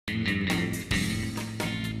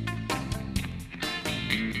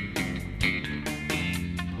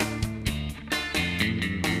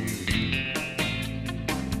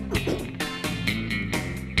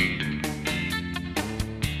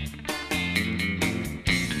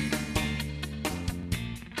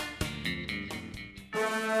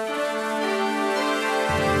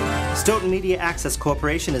Stoughton Media Access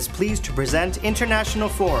Corporation is pleased to present International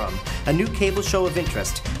Forum, a new cable show of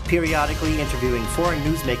interest, periodically interviewing foreign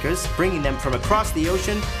newsmakers, bringing them from across the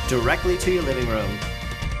ocean directly to your living room.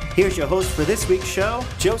 Here's your host for this week's show,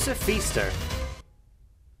 Joseph Feaster.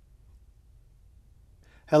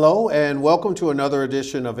 Hello and welcome to another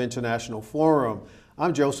edition of International Forum.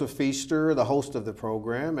 I'm Joseph Feaster, the host of the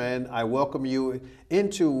program, and I welcome you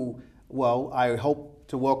into, I hope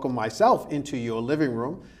to welcome myself into your living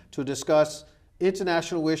room to discuss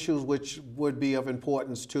international issues which would be of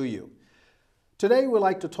importance to you. Today we'd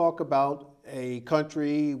like to talk about a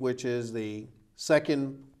country which is the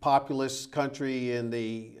second populous country in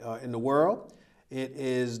the world. It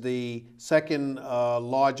is the second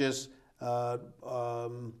largest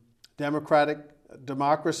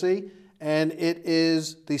democracy, and it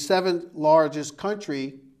is the seventh largest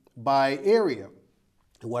country by area.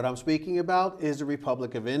 And what I'm speaking about is the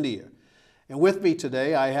Republic of India. And with me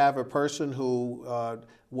today, I have a person who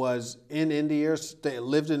was in India,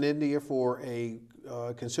 lived in India for a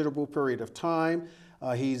considerable period of time.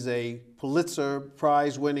 He's a Pulitzer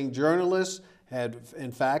Prize winning journalist, had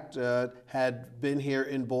been here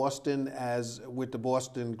in Boston with the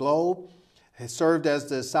Boston Globe, has served as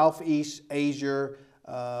the Southeast Asia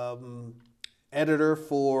editor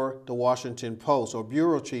for the Washington Post, or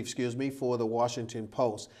bureau chief, for the Washington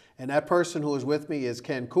Post. And that person who is with me is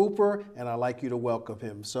Ken Cooper, and I'd like you to welcome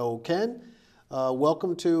him. So Ken,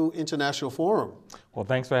 welcome to International Forum. Well,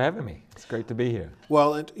 thanks for having me. It's great to be here.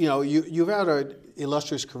 Well, you've had an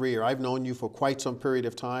illustrious career. I've known you for quite some period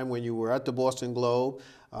of time. When you were at the Boston Globe,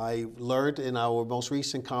 I learned in our most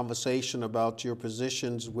recent conversation about your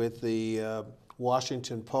positions with the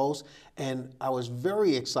Washington Post, and I was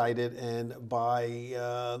very excited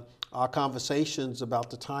by our conversations about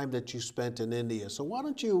the time that you spent in India. So why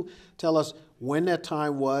don't you tell us when that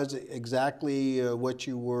time was, exactly what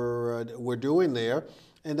you were doing there,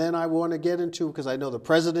 and then I want to get into, because I know the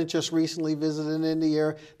president just recently visited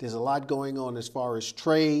India, there's a lot going on as far as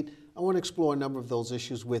trade. I want to explore a number of those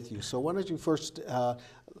issues with you. So why don't you first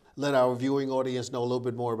let our viewing audience know a little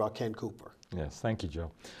bit more about Ken Cooper. Yes, thank you,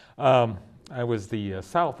 Joe. I was the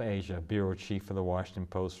South Asia bureau chief for the Washington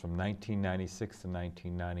Post from 1996 to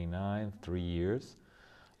 1999, 3 years.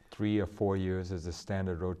 3 or 4 years is the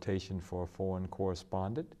standard rotation for a foreign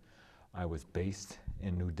correspondent. I was based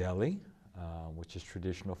in New Delhi, which is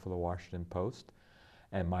traditional for the Washington Post.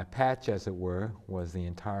 And my patch, as it were, was the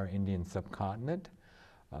entire Indian subcontinent,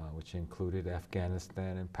 which included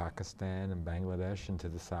Afghanistan and Pakistan and Bangladesh, and to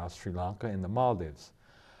the south, Sri Lanka and the Maldives.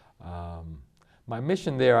 My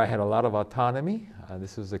mission there, I had a lot of autonomy.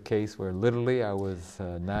 This was a case where literally I was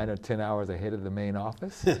 9 or 10 hours ahead of the main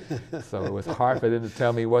office. So it was hard for them to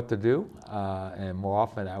tell me what to do. And more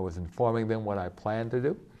often I was informing them what I planned to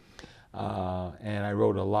do. And I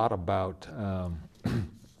wrote a lot about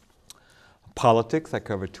politics. I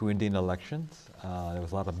covered 2 Indian elections. There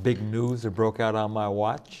was a lot of big news that broke out on my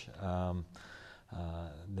watch.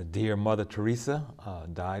 The dear Mother Teresa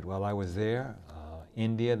died while I was there.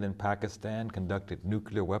 India, then Pakistan, conducted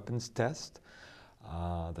nuclear weapons tests.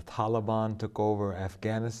 The Taliban took over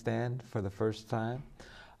Afghanistan for the first time.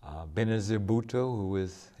 Benazir Bhutto, who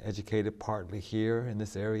was educated partly here in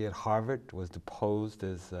this area at Harvard, was deposed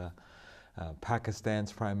as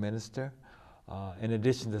Pakistan's prime minister. In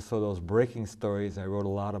addition to those breaking stories, I wrote a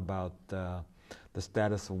lot about the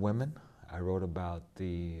status of women. I wrote about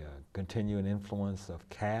the continuing influence of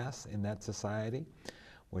caste in that society,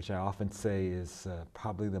 which I often say is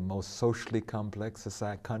probably the most socially complex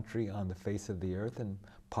country on the face of the earth, and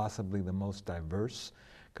possibly the most diverse,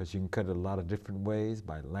 because you can cut it a lot of different ways,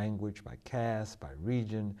 by language, by caste, by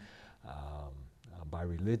region, by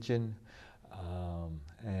religion.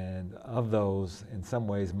 And of those, in some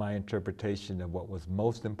ways, my interpretation of what was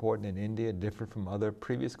most important in India differed from other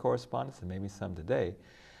previous correspondents, and maybe some today,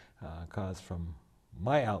 because from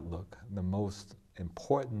my outlook, the most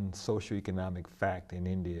important socioeconomic fact in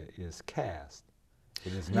India is caste.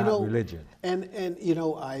 It is not religion. And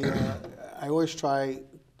I always try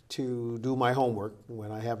to do my homework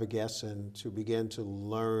when I have a guest and to begin to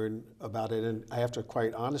learn about it. And I have to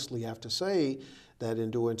quite honestly have to say that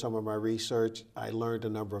in doing some of my research, I learned a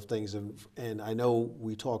number of things. And I know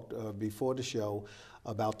we talked before the show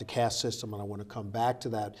about the caste system, and I want to come back to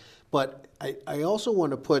that. But I also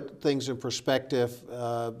want to put things in perspective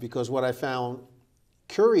because what I found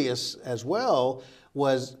curious as well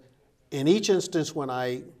was in each instance when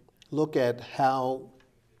I look at how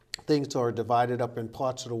things are divided up in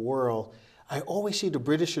parts of the world, I always see the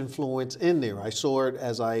British influence in there. I saw it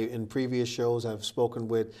as in previous shows, I've spoken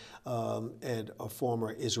with a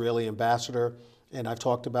former Israeli ambassador, and I've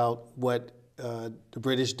talked about what the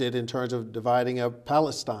British did in terms of dividing up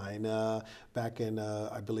Palestine back in,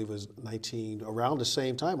 I believe it was around the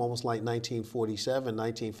same time, almost like 1947,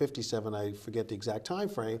 1957, I forget the exact time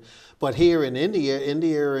frame. But here in India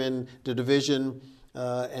in the division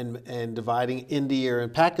and dividing India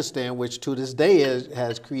and Pakistan, which to this day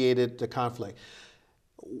has created the conflict.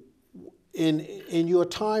 In your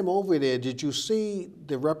time over there, did you see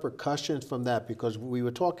the repercussions from that? Because we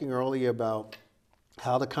were talking earlier about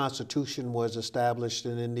how the Constitution was established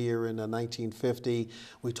in India in 1950.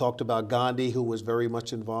 We talked about Gandhi, who was very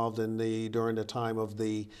much involved during the time of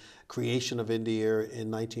the creation of India in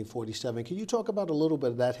 1947. Can you talk about a little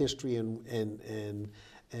bit of that history and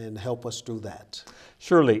help us through that?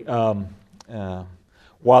 Surely.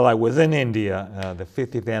 While I was in India, the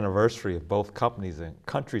 50th anniversary of both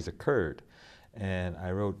countries occurred, and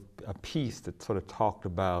I wrote a piece that sort of talked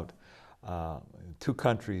about two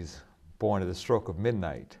countries born at the stroke of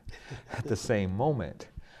midnight at the same moment,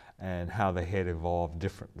 and how they had evolved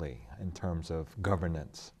differently in terms of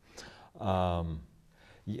governance. The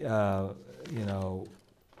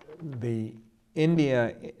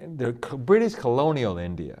British colonial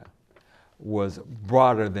India was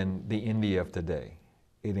broader than the India of today.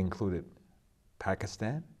 It included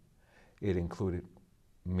Pakistan, it included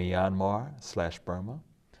Myanmar/Burma.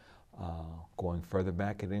 Going further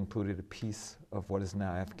back, it included a piece of what is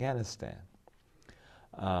now Afghanistan.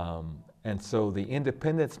 And so the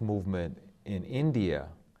independence movement in India,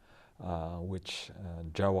 which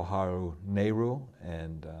Jawaharlal Nehru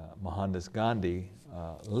and Mohandas Gandhi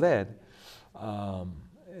led,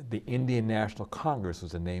 the Indian National Congress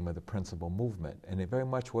was the name of the principal movement, and it very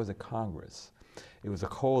much was a Congress. It was a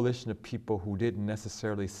coalition of people who didn't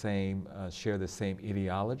necessarily share the same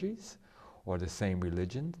ideologies or the same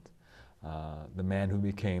religions. The man who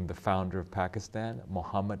became the founder of Pakistan,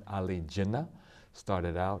 Muhammad Ali Jinnah,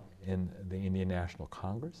 started out in the Indian National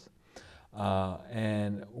Congress.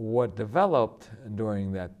 And what developed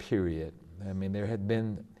during that period, I mean, there had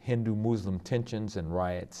been Hindu-Muslim tensions and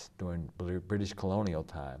riots during British colonial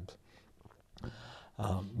times.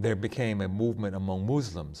 There became a movement among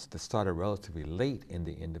Muslims that started relatively late in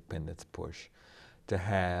the independence push to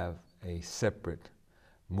have a separate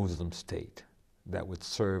Muslim state that would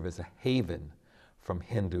serve as a haven from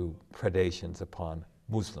Hindu predations upon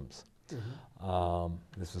Muslims. Mm-hmm.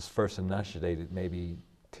 This was first enunciated maybe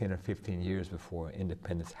 10 or 15 years before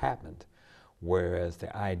independence happened, whereas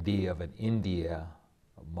the idea of an India,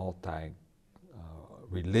 a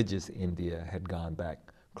multi-religious India, had gone back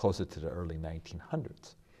closer to the early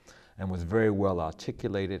 1900s and was very well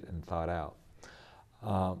articulated and thought out.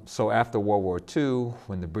 So after World War II,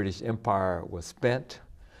 when the British Empire was spent,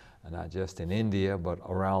 not just in India, but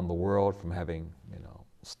around the world from having,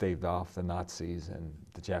 staved off the Nazis and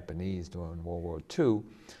the Japanese during World War II,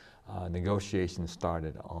 negotiations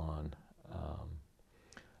started on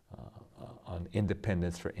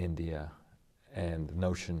independence for India and the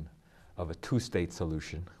notion of a two-state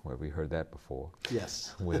solution, where we heard that before.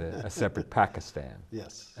 Yes. With a separate Pakistan.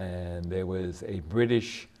 Yes. And there was a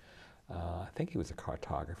British, I think he was a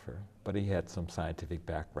cartographer, but he had some scientific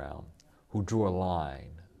background, who drew a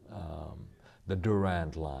line, the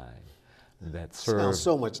Durand Line, that served— Sounds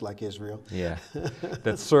so much like Israel. Yeah,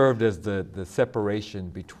 that served as the separation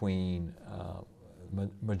between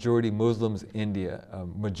majority Muslim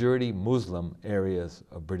areas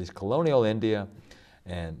of British colonial India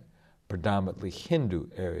and predominantly Hindu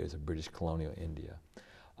areas of British colonial India.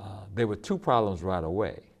 There were two problems right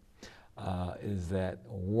away. Is that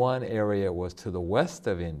one area was to the west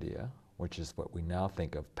of India, which is what we now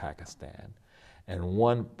think of Pakistan, and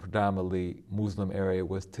one predominantly Muslim area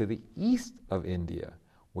was to the east of India,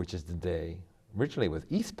 which is today, originally was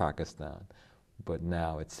East Pakistan, but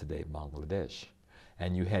now it's today Bangladesh.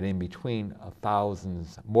 And you had in between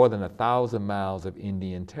more than 1,000 miles of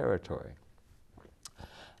Indian territory.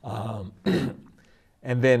 And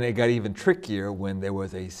then it got even trickier when there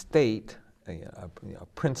was a state, a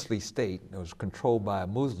princely state that was controlled by a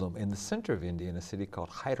Muslim in the center of India in a city called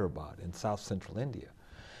Hyderabad in south central India.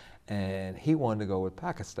 And he wanted to go with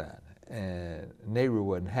Pakistan. And Nehru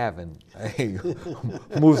wasn't having a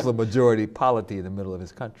Muslim majority polity in the middle of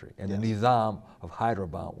his country. And yes. The Nizam of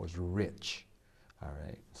Hyderabad was rich. All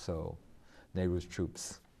right, so Nehru's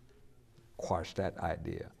troops quashed that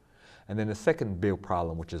idea. And then the second big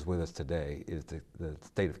problem, which is with us today, is the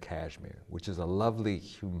state of Kashmir, which is a lovely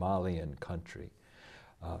Himalayan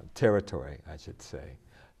territory, I should say,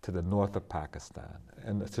 to the north of Pakistan.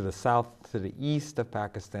 And to the south, to the east of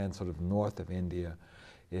Pakistan, sort of north of India,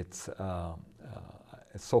 it's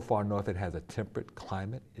so far north it has a temperate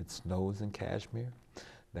climate. It snows in Kashmir.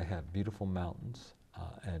 They have beautiful mountains.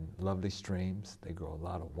 and lovely streams. They grow a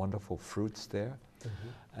lot of wonderful fruits there.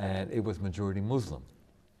 And it was majority Muslim.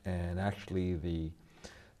 And actually the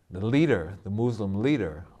leader, the Muslim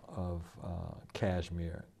leader of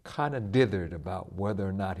Kashmir, kind of dithered about whether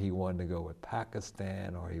or not he wanted to go with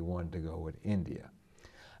Pakistan or he wanted to go with India.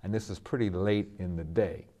 And this was pretty late in the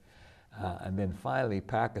day. And then finally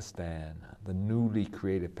Pakistan, the newly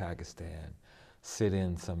created Pakistan, sent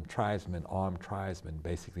in some tribesmen, armed tribesmen,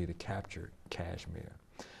 basically to capture Kashmir.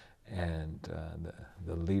 And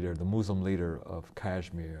the leader, the Muslim leader of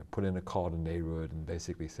Kashmir, put in a call to Nehru and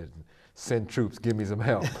basically said, "Send troops, give me some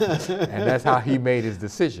help." And that's how he made his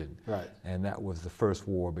decision. Right. And that was the first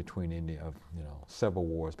war between India, several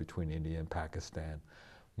wars between India and Pakistan,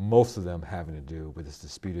 most of them having to do with this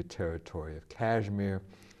disputed territory of Kashmir,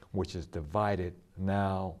 which is divided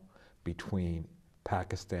now between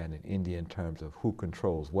Pakistan and India in terms of who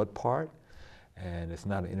controls what part. And it's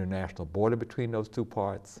not an international border between those two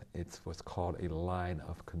parts. It's what's called a line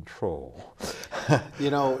of control.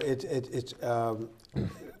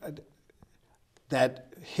 That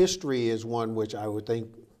history is one which I would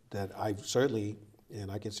think that I've certainly, and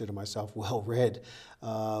I consider myself well read,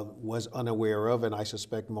 was unaware of, and I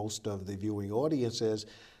suspect most of the viewing audience is.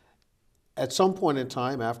 At some point in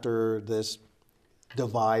time, after this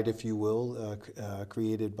divide, if you will,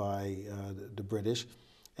 created by the British,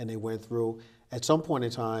 and they went through, at some point in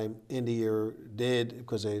time, India did,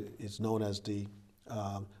 because it's known as the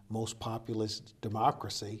most populous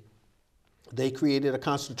democracy, they created a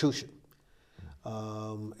constitution.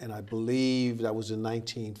 And I believe that was in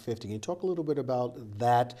 1950. Can you talk a little bit about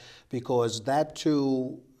that? Because that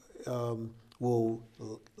too will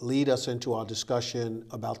lead us into our discussion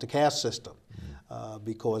about the caste system,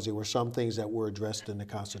 because there were some things that were addressed in the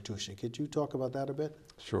Constitution. Could you talk about that a bit?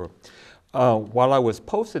 Sure. While I was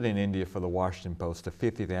posted in India for the Washington Post, the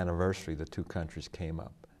 50th anniversary, the two countries came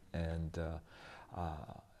up. And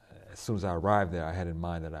as soon as I arrived there, I had in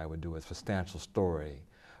mind that I would do a substantial story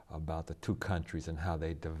about the two countries and how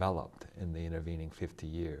they developed in the intervening 50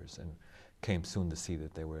 years, and came soon to see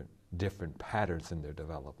that there were different patterns in their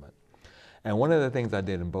development. And one of the things I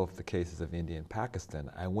did in both the cases of India and Pakistan,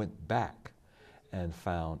 I went back and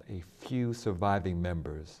found a few surviving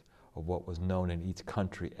members of what was known in each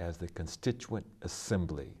country as the Constituent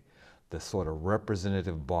Assembly, the sort of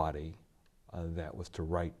representative body that was to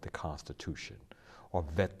write the Constitution or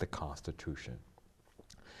vet the Constitution.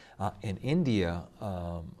 In India,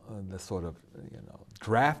 the sort of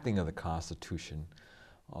drafting of the Constitution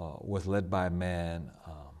was led by a man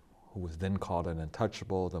who was then called an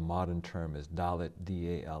untouchable. The modern term is Dalit,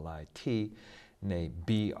 D-A-L-I-T, named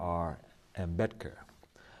B.R. Ambedkar.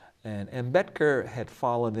 And Ambedkar had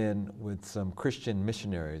fallen in with some Christian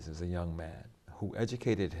missionaries as a young man who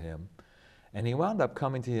educated him, and he wound up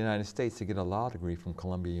coming to the United States to get a law degree from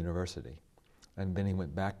Columbia University. And then he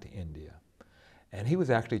went back to India. And he was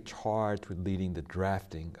actually charged with leading the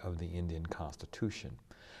drafting of the Indian Constitution.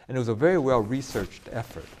 And it was a very well-researched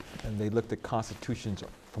effort. And they looked at constitutions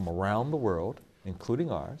from around the world,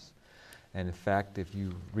 including ours. And in fact, if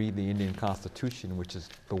you read the Indian Constitution, which is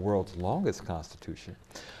the world's longest constitution,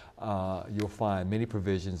 you'll find many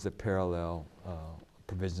provisions that parallel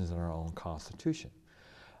provisions in our own Constitution.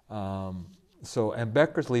 So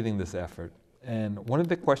Ambedkar's leading this effort. And one of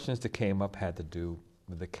the questions that came up had to do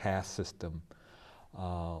with the caste system,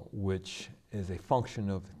 which is a function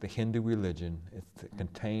of the Hindu religion. It's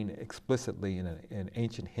contained explicitly in an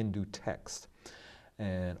ancient Hindu text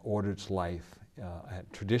and orders life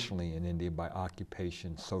traditionally in India by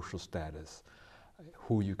occupation, social status,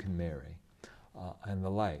 who you can marry, and the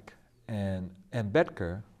like. And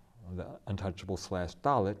Ambedkar, the untouchable /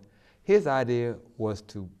 Dalit, his idea was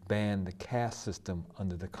to ban the caste system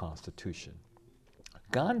under the Constitution.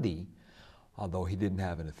 Gandhi, although he didn't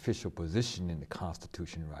have an official position in the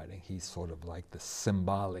Constitution writing, he's sort of like the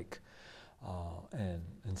symbolic and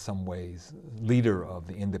in some ways leader of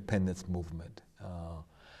the independence movement.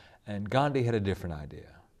 And Gandhi had a different idea.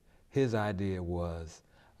 His idea was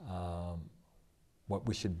what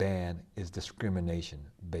we should ban is discrimination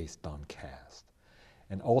based on caste.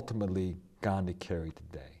 And ultimately, Gandhi carried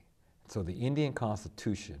the day. So the Indian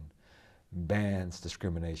Constitution bans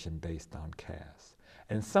discrimination based on caste.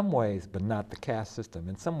 And in some ways, but not the caste system,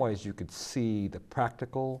 in some ways you could see the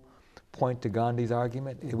practical point to Gandhi's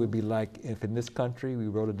argument. It would be like if in this country we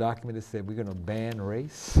wrote a document that said we're going to ban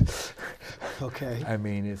race. Okay. I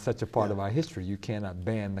mean, it's such a part of our history. You cannot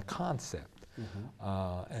ban the concept.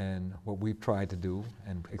 And what we've tried to do,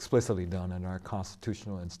 and explicitly done in our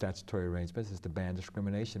constitutional and statutory arrangements, is to ban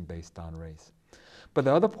discrimination based on race. But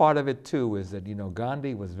the other part of it too is that,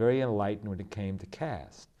 Gandhi was very enlightened when it came to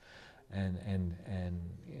caste. And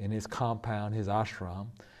in his compound, his ashram,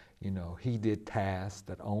 he did tasks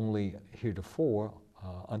that only heretofore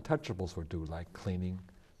untouchables would do, like cleaning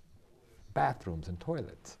bathrooms and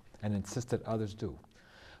toilets, and insisted others do.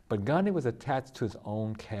 But Gandhi was attached to his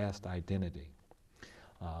own caste identity.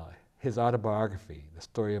 His autobiography, The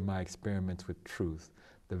Story of My Experiments with Truth,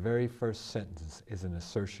 the very first sentence is an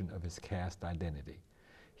assertion of his caste identity.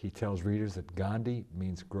 He tells readers that Gandhi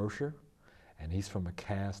means grocer, and he's from a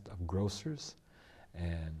caste of grocers,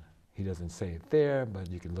 and he doesn't say it there, but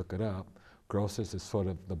you can look it up. Grocers is sort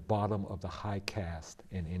of the bottom of the high caste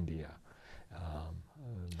in India,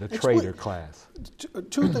 the trader class.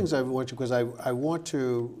 Two things I want to, because I want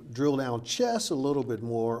to drill down just a little bit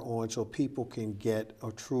more on so people can get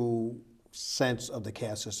a true sense of the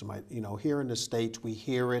caste system. Here in the States, we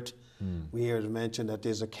hear it. We hear it mentioned that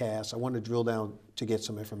there's a caste. I want to drill down to get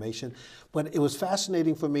some information. But it was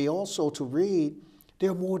fascinating for me also to read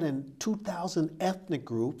there are more than 2,000 ethnic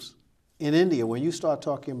groups in India. When you start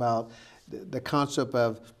talking about the concept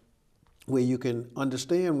of where you can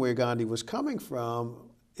understand where Gandhi was coming from,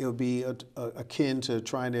 it would be akin to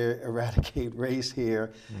trying to eradicate race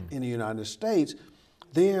here in the United States.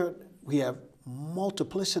 There we have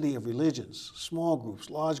multiplicity of religions, small groups,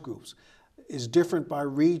 large groups. It's different by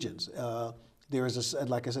regions. There is,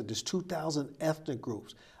 like I said, there's 2,000 ethnic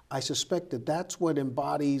groups. I suspect that that's what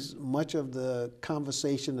embodies much of the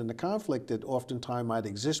conversation and the conflict that oftentimes might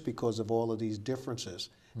exist because of all of these differences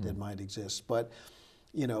that might exist. But,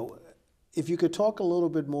 if you could talk a little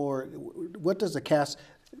bit more, what does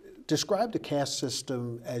describe the caste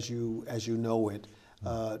system as you know it?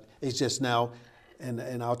 It's just now,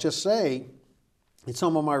 and I'll just say, in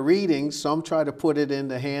some of my readings, some try to put it in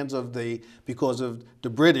the hands of because of the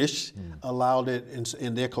British allowed it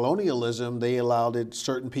in their colonialism, they allowed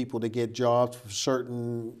certain people to get jobs for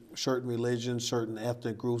certain religions, certain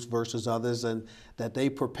ethnic groups versus others, and that they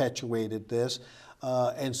perpetuated this.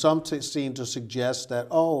 And some seem to suggest that,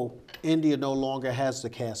 India no longer has the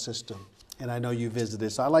caste system. And I know you visited.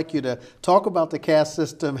 So I'd like you to talk about the caste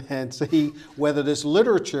system and see whether this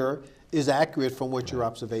literature is accurate from what your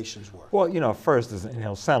observations were. Well, first,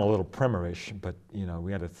 it'll sound a little primerish, but,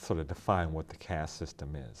 we had to sort of define what the caste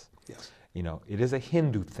system is. Yes. It is a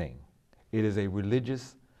Hindu thing. It is a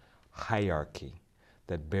religious hierarchy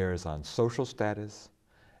that bears on social status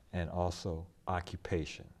and also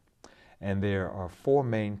occupation. And there are 4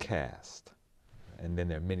 main castes, and then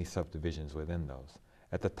there are many subdivisions within those.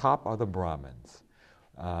 At the top are the Brahmins.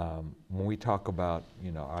 When we talk about,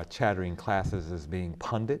 our chattering classes as being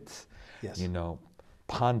pundits, yes.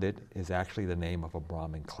 Pandit is actually the name of a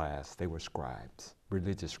Brahmin class. They were scribes,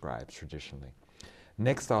 religious scribes traditionally.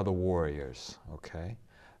 Next are the warriors, okay?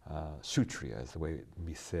 Kshatriya is the way it would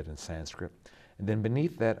be said in Sanskrit. And then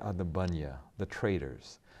beneath that are the Banya, the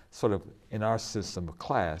traders. Sort of in our system of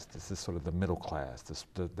class, this is sort of the middle class,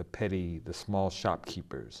 the petty, the small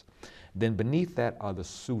shopkeepers. Then beneath that are the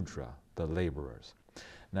Sudra, the laborers.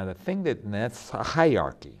 Now that's a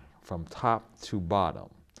hierarchy from top to bottom.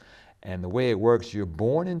 And the way it works, you're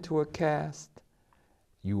born into a caste,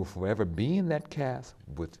 you will forever be in that caste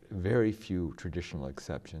with very few traditional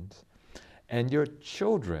exceptions, and your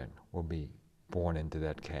children will be born into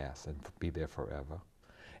that caste and be there forever.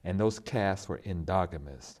 And those castes were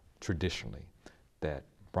endogamous traditionally, that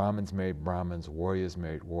Brahmins married Brahmins, warriors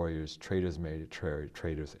married warriors, traders married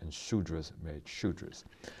traders, and Shudras married Shudras.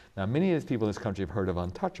 Now, many of these people in this country have heard of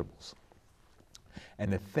untouchables.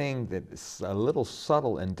 And the thing that is a little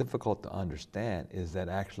subtle and difficult to understand is that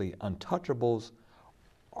actually untouchables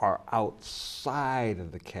are outside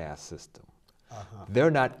of the caste system.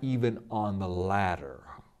 They're not even on the ladder.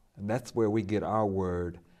 And that's where we get our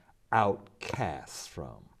word outcasts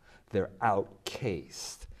from. They're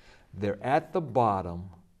outcased. They're at the bottom,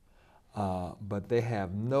 but they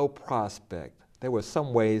have no prospect. There were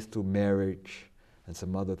some ways through marriage and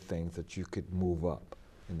some other things that you could move up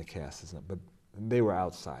in the caste system, but they were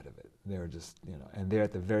outside of it. They were just, and they're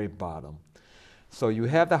at the very bottom. So you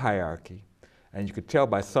have the hierarchy, and you could tell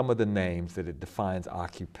by some of the names that it defines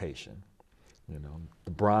occupation.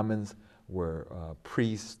 The Brahmins were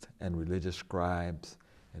priests and religious scribes.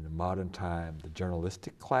 In the modern time, the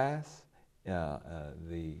journalistic class,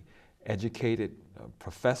 the educated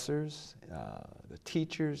professors, the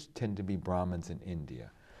teachers tend to be Brahmins in India.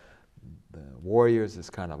 The warriors is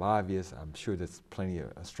kind of obvious. I'm sure there's plenty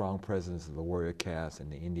of a strong presence of the warrior caste in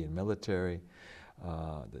the Indian military.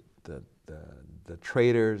 The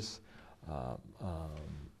traders,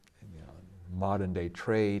 modern day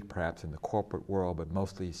trade, perhaps in the corporate world, but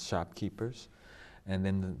mostly shopkeepers. And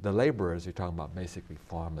then the laborers, you're talking about basically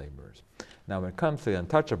farm laborers. Now when it comes to the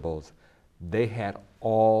untouchables, they had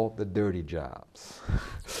all the dirty jobs.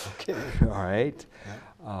 Okay. All right?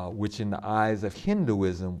 Yeah. Which in the eyes of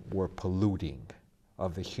Hinduism were polluting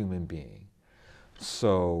of the human being.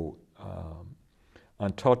 So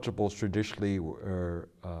untouchables traditionally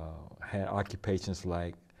had occupations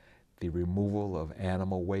like the removal of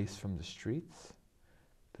animal waste from the streets,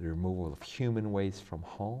 the removal of human waste from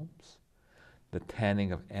homes, the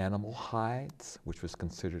tanning of animal hides, which was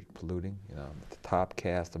considered polluting. You know, the top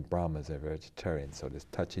caste of Brahmins are vegetarian, so this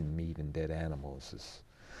touching meat and dead animals is,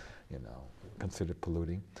 you know, considered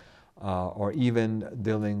polluting. Or even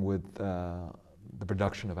dealing with the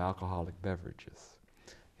production of alcoholic beverages.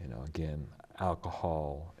 You know, again,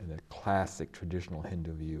 alcohol in a classic traditional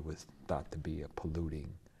Hindu view was thought to be a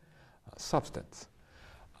polluting substance.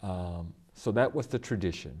 So that was the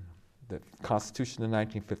tradition. The Constitution of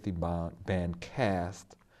 1950 banned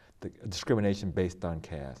caste, the discrimination based on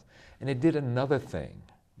caste. And it did another thing,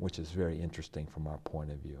 which is very interesting from our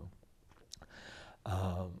point of view.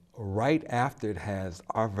 Right after it has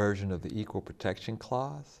our version of the Equal Protection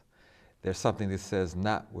Clause, there's something that says,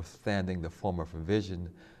 notwithstanding the former provision,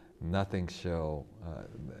 nothing shall,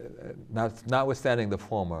 notwithstanding the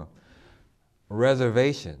former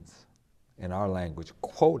reservations, in our language,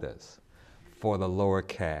 quotas for the lower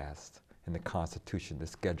caste in the Constitution, the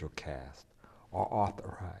scheduled caste, are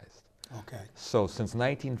authorized. Okay. So since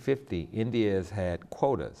 1950, India has had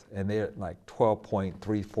quotas, and they're like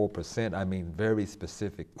 12.34%, I mean very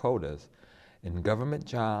specific quotas, in government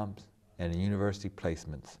jobs and in university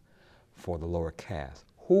placements for the lower caste,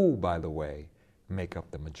 who, by the way, make up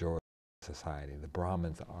the majority of society. The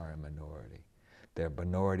Brahmins are a minority. They're a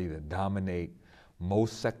minority that dominate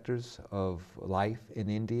most sectors of life in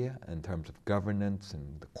India in terms of governance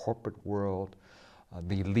and the corporate world,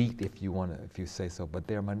 the elite, if you say so, but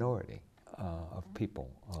they're a minority of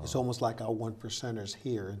people. It's almost like our one percenters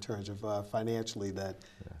here in terms of financially that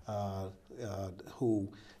who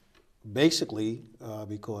basically,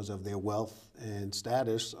 because of their wealth and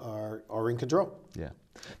status, are in control. Yeah,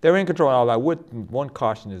 they're in control. Although one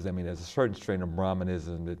caution is, I mean, there's a certain strain of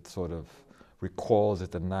Brahmanism that sort of recoils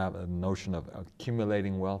at the notion of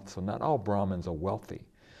accumulating wealth. So not all Brahmins are wealthy,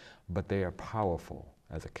 but they are powerful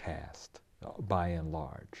as a caste, by and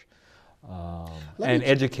large, and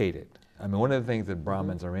educated. I mean, one of the things that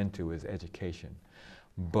Brahmins are into is education,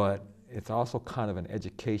 but it's also kind of an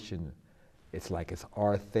education. It's like it's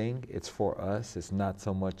our thing, it's for us. It's not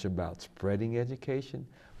so much about spreading education,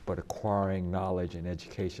 but acquiring knowledge and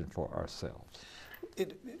education for ourselves.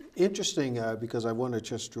 Interesting, because I want to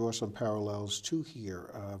just draw some parallels to here.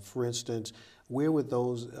 For instance, where would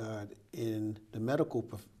those in the medical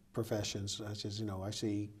professions, such as, you know, I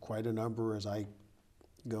see quite a number as I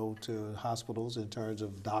go to hospitals in terms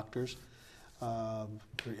of doctors,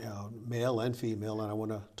 male and female, and I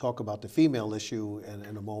want to talk about the female issue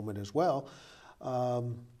in a moment as well.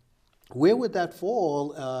 Where would that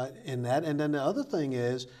fall in that? And then the other thing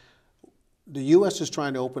is, the U.S. is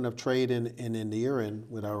trying to open up trade in India, and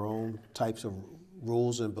with our own types of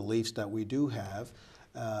rules and beliefs that we do have,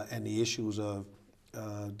 and the issues of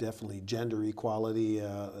definitely gender equality,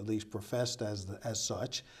 at least professed as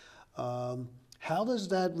such. How does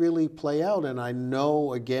that really play out? And I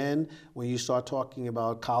know, again, when you start talking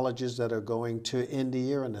about colleges that are going to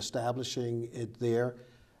India and establishing it there,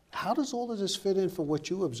 how does all of this fit in for what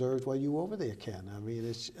you observed while you were over there, Ken? I mean,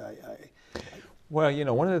 it's... Well, you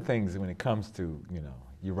know, one of the things when it comes to, you know,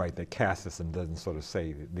 you're right, that caste system doesn't sort of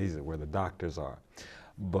say that these are where the doctors are.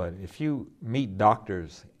 But if you meet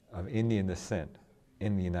doctors of Indian descent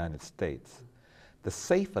in the United States, the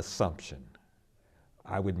safe assumption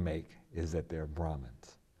I would make is that they're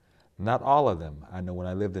Brahmins. Not all of them. I know when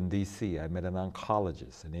I lived in D.C., I met an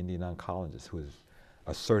oncologist, an Indian oncologist, who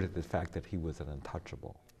asserted the fact that he was an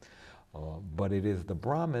untouchable. But it is the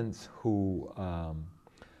Brahmins who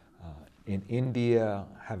in India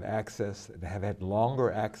have had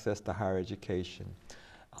longer access to higher education,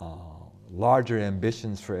 larger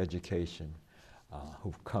ambitions for education,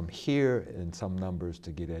 who've come here in some numbers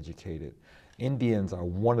to get educated. Indians are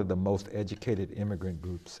one of the most educated immigrant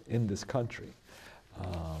groups in this country,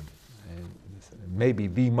 and maybe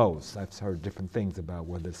the most. I've heard different things about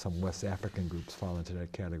whether some West African groups fall into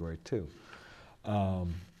that category too.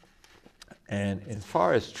 And as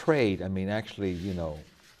far as trade, I mean, actually, you know,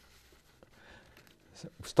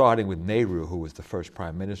 starting with Nehru, who was the first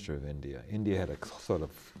prime minister of India, India had a sort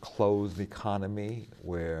of closed economy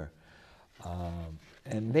where,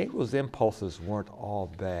 and Nehru's impulses weren't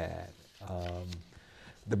all bad.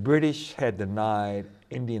 The British had denied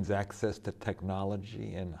Indians access to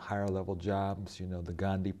technology and higher level jobs. You know, the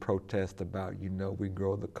Gandhi protest about, you know, we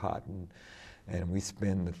grow the cotton and we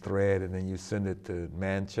spin the thread, and then you send it to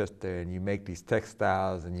Manchester, and you make these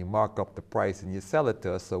textiles, and you mark up the price, and you sell it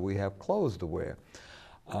to us, so we have clothes to wear.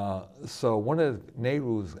 So one of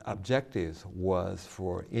Nehru's objectives was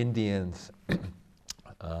for Indians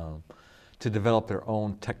to develop their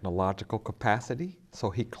own technological capacity. So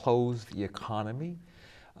he closed the economy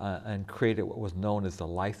and created what was known as the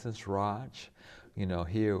license Raj.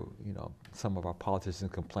 Here, some of our politicians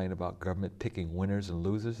complain about government picking winners and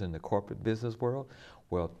losers in the corporate business world.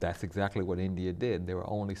 Well, that's exactly what India did. There were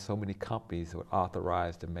only so many companies that were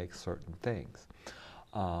authorized to make certain things.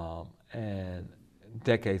 And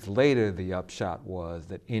decades later, the upshot was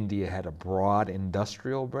that India had a broad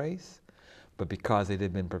industrial base, but because it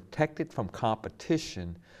had been protected from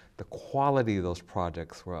competition, the quality of those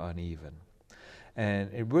projects were uneven.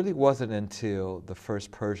 And it really wasn't until the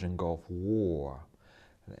first Persian Gulf War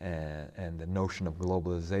and the notion of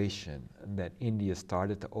globalization that India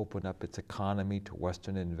started to open up its economy to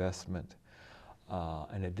Western investment.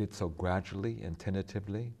 And it did so gradually and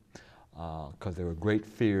tentatively, because there were great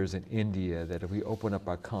fears in India that if we open up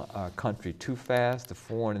our country too fast to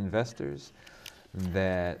foreign investors,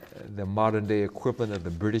 that the modern day equivalent of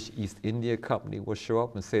the British East India Company will show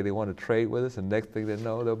up and say they want to trade with us, and next thing they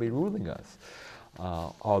know, they'll be ruling us.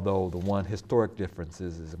 Although the one historic difference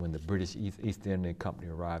is when the British East India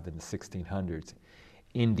Company arrived in the 1600s,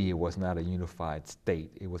 India was not a unified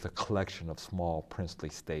state. It was a collection of small princely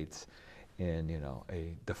states in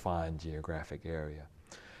a defined geographic area.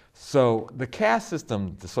 So the caste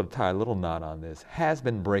system, to sort of tie a little knot on this, has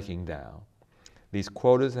been breaking down. These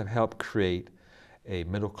quotas have helped create a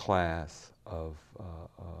middle class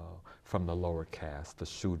from the lower caste, the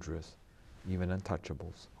Shudras, even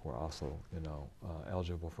untouchables, who are also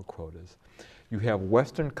eligible for quotas. You have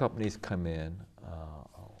Western companies come in,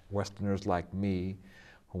 Westerners like me,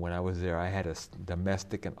 who when I was there, I had a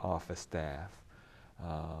domestic and office staff,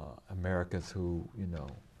 Americans who,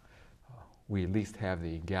 we at least have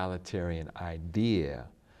the egalitarian idea,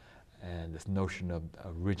 and this notion of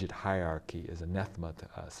a rigid hierarchy is anathema to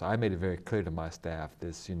us. So I made it very clear to my staff,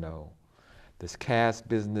 this caste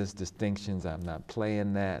business distinctions, I'm not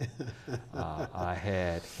playing that. I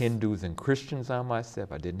had Hindus and Christians on my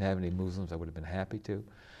staff. I didn't have any Muslims. I would have been happy to.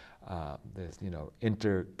 There's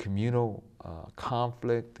intercommunal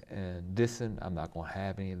conflict and dissent. I'm not going to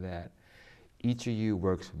have any of that. Each of you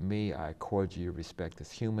works for me. I accord you respect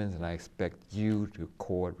as humans, and I expect you to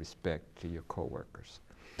accord respect to your coworkers.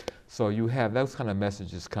 So you have those kind of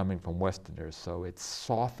messages coming from Westerners, so it's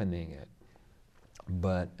softening it.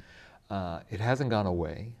 But it hasn't gone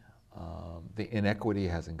away. The inequity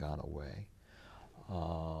hasn't gone away.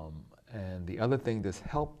 And the other thing that's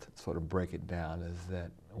helped sort of break it down is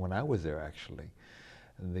that when I was there, actually,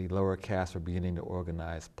 the lower castes were beginning to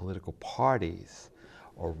organize political parties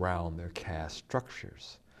around their caste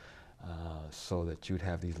structures, so that you'd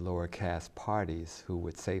have these lower caste parties who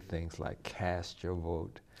would say things like, cast your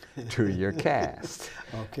vote to your caste.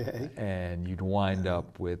 Okay. And you'd wind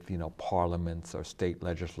up with, parliaments or state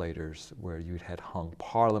legislators where you'd had hung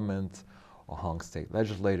parliaments or hung state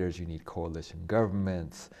legislators. You need coalition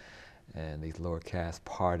governments, and these lower caste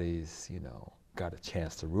parties, got a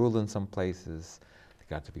chance to rule in some places. They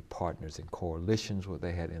got to be partners in coalitions where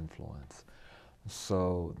they had influence.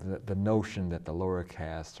 So the notion that the lower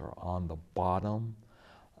castes are on the bottom,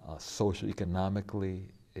 socioeconomically,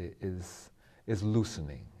 is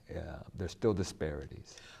loosening. There's still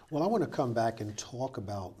disparities. Well, I want to come back and talk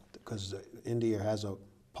about, because India has a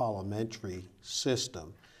parliamentary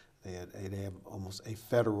system. They have almost a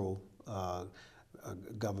federal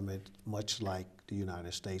government, much like the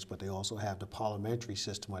United States, but they also have the parliamentary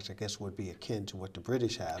system, which I guess would be akin to what the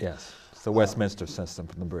British have. Yes, it's the Westminster system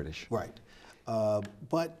from the British. Right.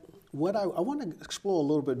 But what I want to explore a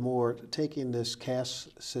little bit more, taking this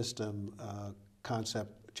caste system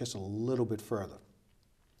concept just a little bit further.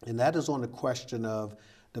 And that is on the question of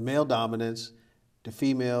the male dominance, the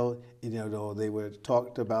female, though they were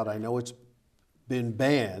talked about, I know it's been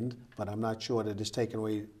banned, but I'm not sure that it's taken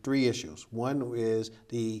away 3 issues. One is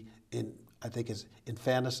I think it's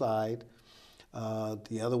infanticide.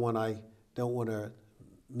 The other one, I don't want to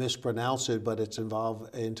mispronounce it, but it's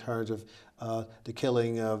involved in terms of the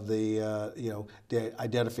killing of the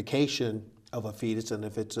identification of a fetus, and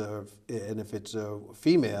if it's a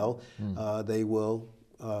female, they will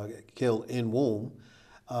kill in womb.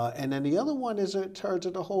 And then the other one is in terms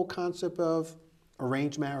of the whole concept of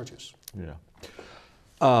arranged marriages. Yeah.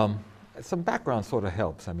 Some background sort of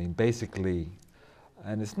helps. I mean, basically,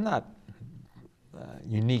 and it's not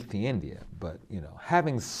unique to India, but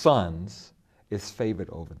having sons is favored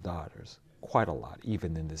over daughters quite a lot,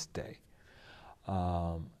 even in this day.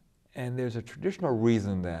 And there's a traditional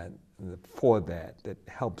reason for that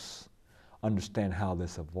helps understand how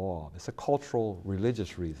this evolved. It's a cultural,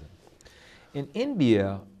 religious reason. In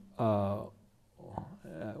India,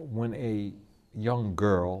 when a young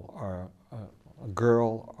girl or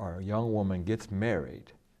a young woman gets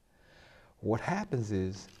married, what happens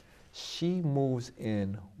is she moves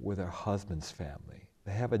in with her husband's family.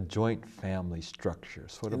 They have a joint family structure,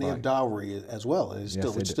 sort of. And they have dowry as well,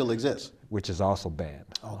 which still exists. Which is also banned.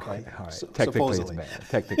 Okay. All right. Technically it's banned.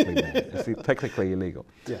 Technically banned. It's technically illegal.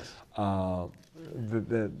 Yes.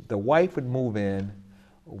 The wife would move in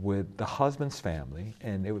with the husband's family,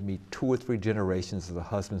 and it would be 2 or 3 generations of the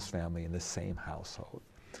husband's family in the same household.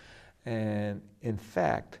 And in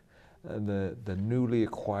fact, the newly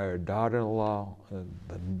acquired daughter-in-law,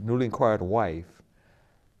 the newly acquired wife,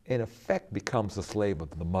 in effect becomes the slave of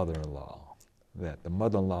the mother-in-law, that the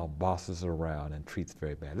mother-in-law bosses her around and treats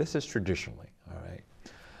very bad. This is traditionally, all right?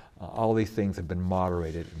 All these things have been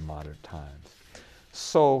moderated in modern times.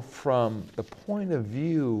 So from the point of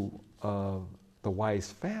view of the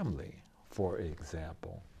wife's family, for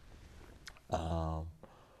example,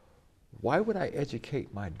 why would I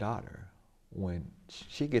educate my daughter when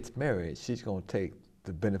she gets married? She's going to take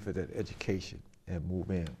the benefit of education and move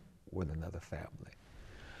in with another family.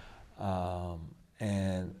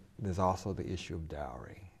 And there's also the issue of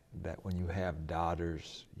dowry, that when you have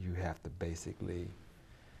daughters, you have to basically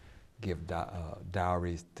give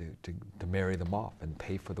dowries to marry them off and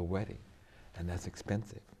pay for the wedding, and that's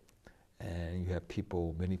expensive. And you have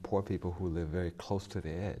people, many poor people who live very close to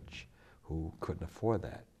the edge who couldn't afford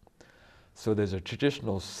that. So there's a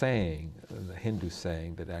traditional saying, the Hindu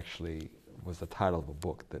saying, that actually was the title of a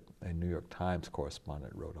book that a New York Times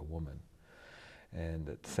correspondent wrote, a woman. And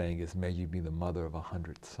the saying is, may you be the mother of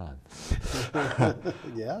 100 sons.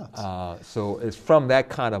 Yeah. So it's from that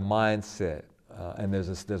kind of mindset. And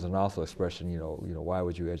there's an also expression, you know, why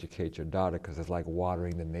would you educate your daughter? Because it's like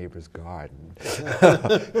watering the neighbor's garden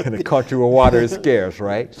in a country where water is scarce,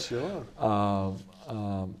 right? Sure.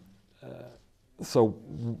 So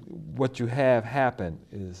what you have happen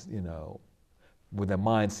is, with a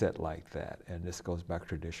mindset like that, and this goes back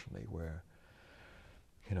traditionally, where,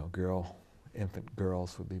 infant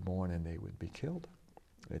girls would be born and they would be killed.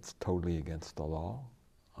 It's totally against the law.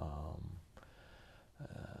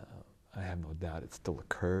 I have no doubt it still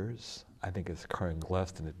occurs. I think it's occurring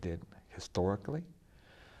less than it did historically.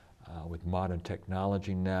 With modern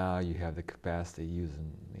technology now, you have the capacity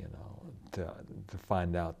using, to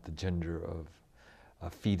find out the gender of a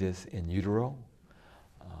fetus in utero.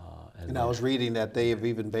 And I was reading that they have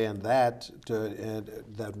even banned that,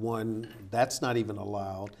 that's not even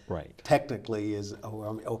allowed. Right. Technically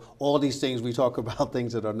all these things we talk about,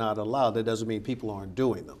 things that are not allowed, that doesn't mean people aren't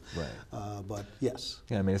doing them. Right. But yes.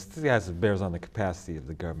 Yeah, I mean, it bears on the capacity of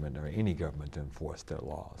the government or any government to enforce their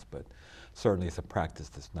laws, but certainly it's a practice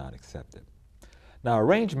that's not accepted. Now,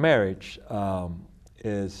 arranged marriage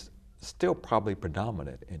is still probably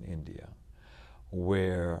predominant in India,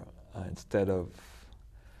 where instead of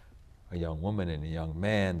a young woman and a young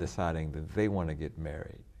man deciding that they want to get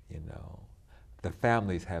married, the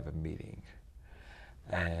families have a meeting.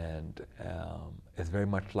 And it's very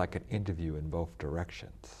much like an interview in both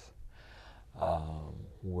directions,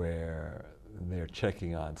 where they're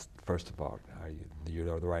checking on, first of all,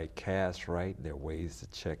 you're the right caste, right? There are ways to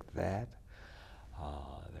check that.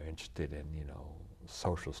 They're interested in,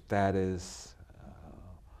 social status,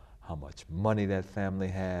 how much money that family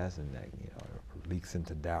has, and that, leaks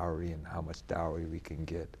into dowry and how much dowry we can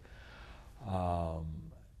get.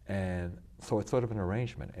 And so it's sort of an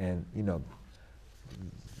arrangement. And,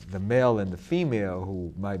 the male and the female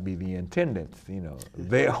who might be the intendants,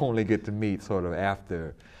 they only get to meet sort of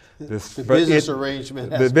after this. The business arrangement.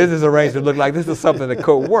 The business arrangement look like this is something that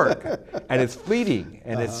could work. And it's fleeting,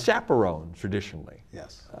 and it's chaperoned traditionally.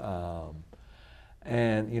 Yes.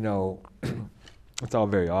 And, it's all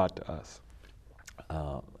very odd to us.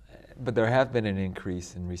 But there has been an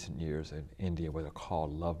increase in recent years in India what are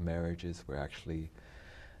called love marriages, where actually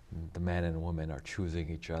the man and woman are choosing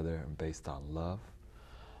each other based on love.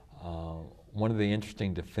 One of the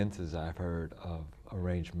interesting defenses I've heard of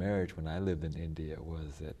arranged marriage when I lived in India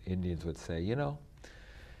was that Indians would say,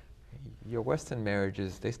 your Western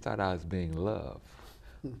marriages, they start out as being love,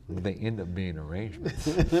 but they end up being arrangements.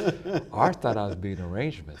 Ours start out as being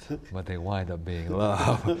arrangements, but they wind up being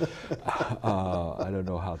love. I don't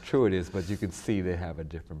know how true it is, but you can see they have a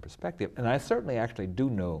different perspective. And I certainly actually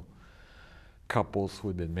do know couples who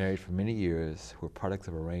have been married for many years who are products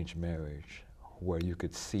of arranged marriage, where you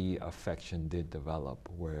could see affection did develop,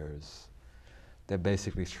 whereas they're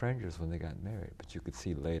basically strangers when they got married. But you could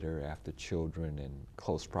see later, after children and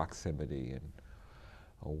close proximity and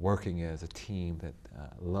working as a team, that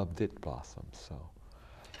love did blossom. So,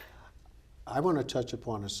 I want to touch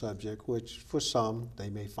upon a subject which for some they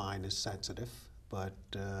may find is sensitive, but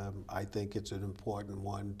I think it's an important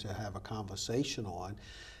one to have a conversation on,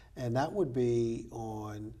 and that would be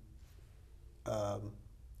on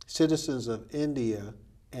citizens of India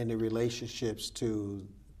and the relationships to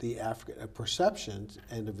the African perceptions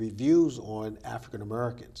and the reviews on African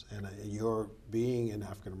Americans. And your being an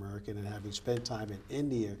African American and having spent time in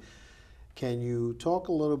India, can you talk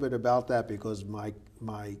a little bit about that? Because my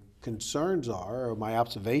concerns are, or my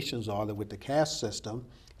observations are, that with the caste system,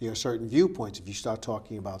 there are certain viewpoints. If you start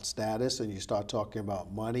talking about status and you start talking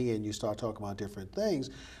about money and you start talking about different things,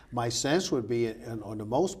 my sense would be, on the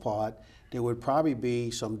most part, there would probably be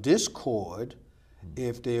some discord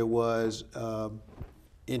if there was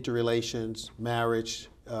interrelations, marriage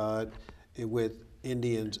with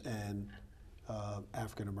Indians and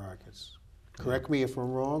African Americans. Correct me if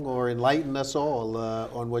I'm wrong, or enlighten us all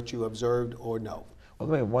on what you observed or know.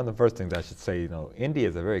 Well, I mean, one of the first things I should say, India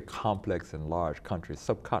is a very complex and large country,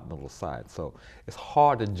 subcontinental side, so it's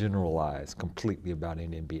hard to generalize completely about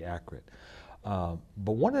India and be accurate. But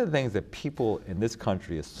one of the things that people in this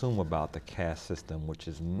country assume about the caste system, which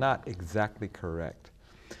is not exactly correct,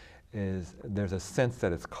 is there's a sense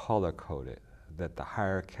that it's color-coded, that the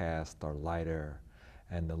higher caste are lighter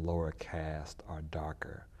and the lower caste are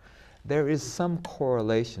darker. There is some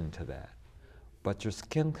correlation to that, but your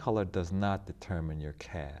skin color does not determine your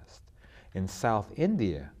caste. In South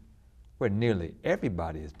India, where nearly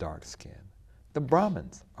everybody is dark-skinned, the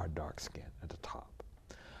Brahmins are dark-skinned at the top.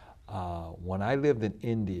 When I lived in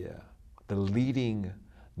India, the leading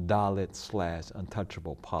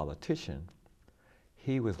Dalit/untouchable politician,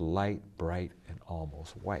 he was light, bright, and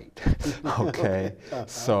almost white, okay?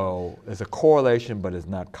 So there's a correlation, but it's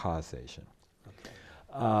not causation.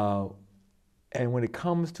 Okay. And when it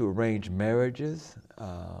comes to arranged marriages,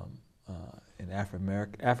 in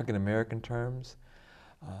African American terms,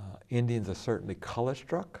 Indians are certainly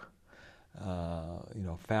color-struck.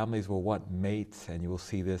 Families will want mates, and you will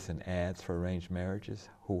see this in ads for arranged marriages,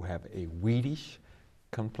 who have a wheatish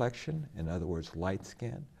complexion, in other words, light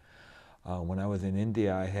skin. When I was in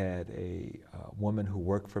India, I had a woman who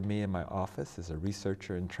worked for me in my office as a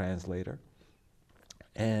researcher and translator.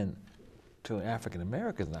 And to African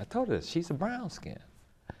Americans, I told her she's a brown skin.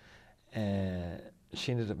 And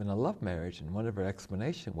she ended up in a love marriage, and one of her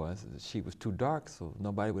explanations was that she was too dark, so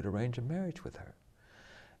nobody would arrange a marriage with her.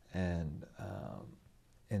 And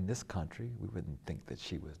in this country, we wouldn't think that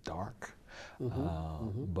she was dark.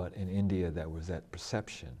 But in India, that was that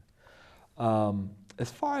perception. As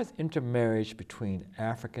far as intermarriage between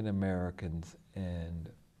African Americans and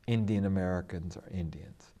Indian Americans or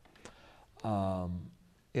Indians,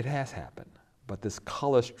 it has happened, but this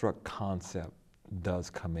color-struck concept does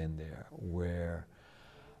come in there, where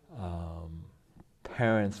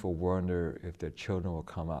parents will wonder if their children will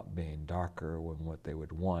come out being darker, when what they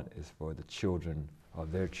would want is for the children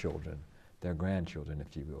of their children, their grandchildren,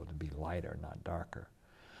 if you will, to be lighter, not darker.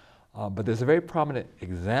 But there's a very prominent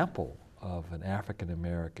example of an African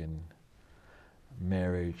American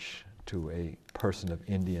marriage to a person of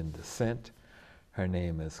Indian descent. Her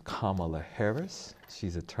name is Kamala Harris.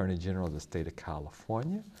 She's Attorney General of the state of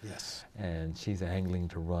California. Yes. And she's angling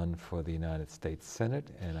to run for the United States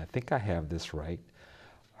Senate. And I think I have this right.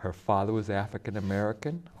 Her father was African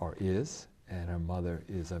American, or is, and her mother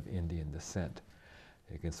is of Indian descent.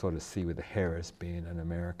 You can sort of see with the Harris being an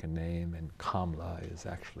American name, and Kamala is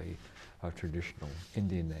actually a traditional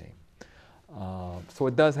Indian name. So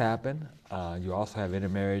it does happen. You also have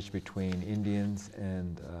intermarriage between Indians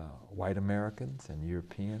and white Americans and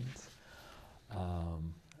Europeans.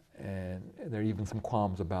 And there are even some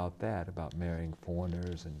qualms about that, about marrying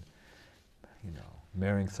foreigners and,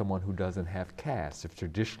 marrying someone who doesn't have caste. If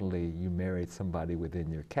traditionally you married somebody within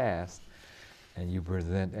your caste and you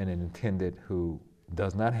present an intended who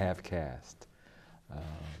does not have caste,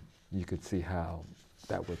 you could see how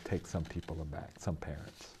that would take some people aback, some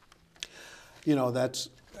parents. That's,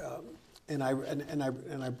 and I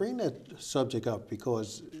bring that subject up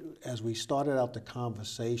because as we started out the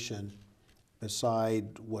conversation,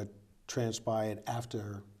 beside what transpired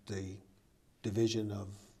after the division of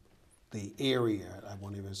the area, I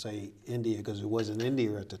won't even say India because it wasn't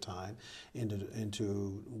India at the time,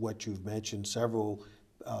 into what you've mentioned, several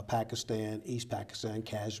Pakistan, East Pakistan,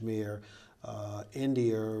 Kashmir,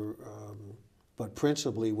 India, but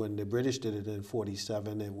principally when the British did it in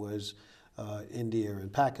 '47, it was India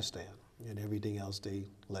and Pakistan, and everything else they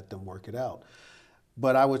let them work it out.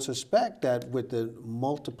 But I would suspect that with the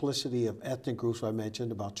multiplicity of ethnic groups I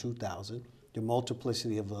mentioned, about 2,000, the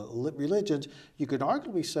multiplicity of religions, you could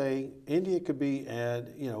arguably say India could be,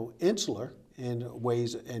 insular in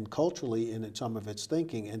ways and culturally in some of its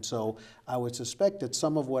thinking. And so I would suspect that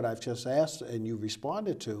some of what I've just asked and you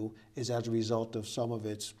responded to is as a result of some of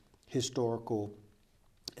its historical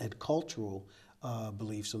and cultural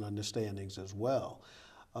beliefs and understandings as well.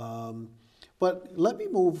 But let me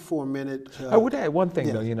move for a minute. I would add one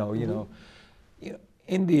thing, though.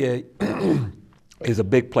 India is a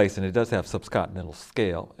big place, and it does have subcontinental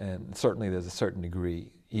scale, and certainly there's a certain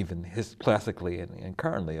degree, even classically and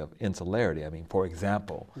currently, of insularity. I mean, for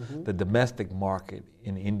example, the domestic market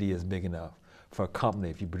in India is big enough for a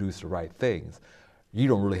company, if you produce the right things, you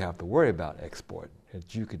don't really have to worry about export.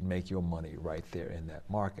 You could make your money right there in that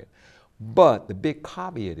market. But the big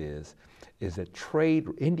caveat is that trade,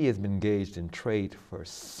 India has been engaged in trade for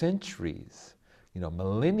centuries,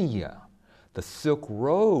 millennia. The Silk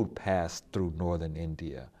Road passed through northern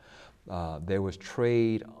India. There was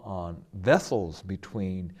trade on vessels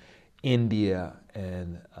between India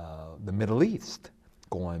and the Middle East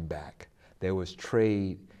going back. There was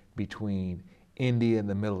trade between India and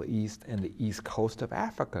the Middle East and the east coast of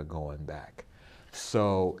Africa going back.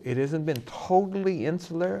 So it hasn't been totally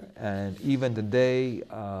insular, and even today,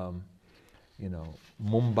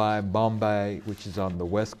 Mumbai, Bombay, which is on the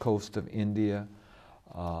west coast of India,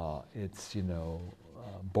 it's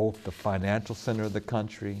both the financial center of the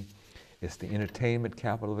country, it's the entertainment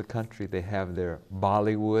capital of the country. They have their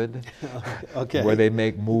Bollywood, where they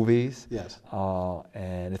make movies,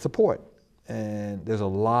 and it's a port. And there's a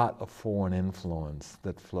lot of foreign influence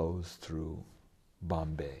that flows through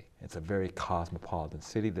Bombay. It's a very cosmopolitan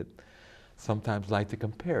city that sometimes like to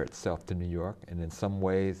compare itself to New York, and in some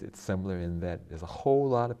ways it's similar in that there's a whole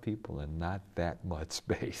lot of people and not that much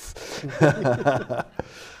space. I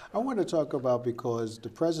want to talk about, because the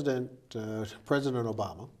President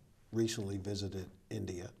Obama recently visited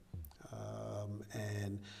India,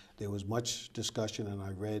 and there was much discussion, and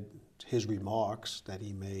I read his remarks that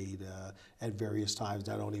he made at various times,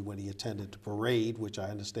 not only when he attended the parade, which I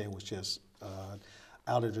understand was just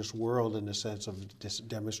out of this world in the sense of just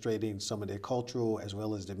demonstrating some of their cultural as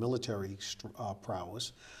well as their military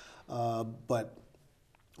prowess, but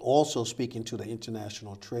also speaking to the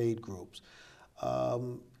international trade groups.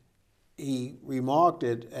 He remarked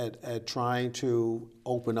at trying to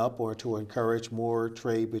open up or to encourage more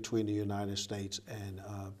trade between the United States and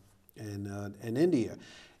India.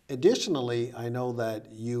 Additionally, I know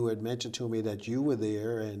that you had mentioned to me that you were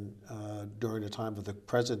there and during the time of the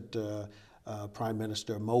present Prime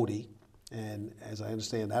Minister Modi, and as I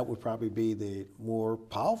understand, that would probably be the more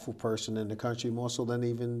powerful person in the country, more so than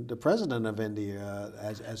even the President of India,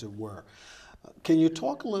 as it were. Can you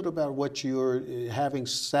talk a little about what you're, having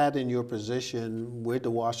sat in your position with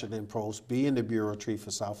the Washington Post, being the bureau chief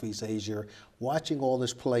for Southeast Asia, watching all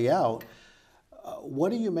this play out, what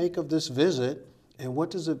do you make of this visit, and what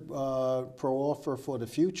does it offer for the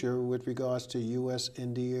future with regards to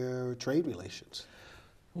U.S.-India trade relations?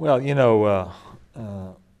 Well,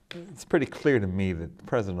 it's pretty clear to me that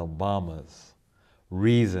President Obama's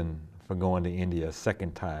reason for going to India a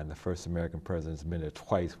second time, the first American president has been there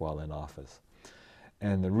twice while in office,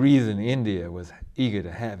 and the reason India was eager to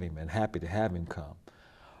have him and happy to have him come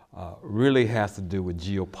really has to do with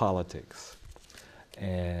geopolitics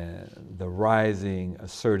and the rising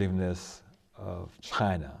assertiveness of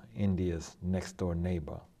China, India's next door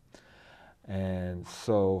neighbor. And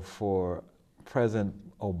so for President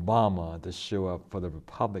Obama to show up for the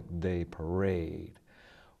Republic Day parade,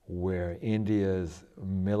 where India's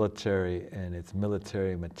military and its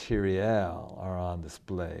military materiel are on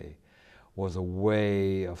display, was a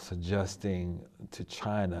way of suggesting to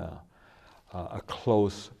China a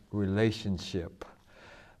close relationship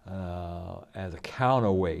as a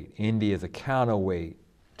counterweight. India is a counterweight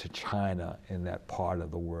to China in that part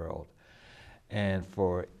of the world. And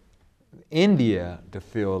for India to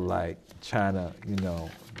feel like China,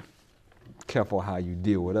 careful how you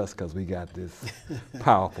deal with us because we got this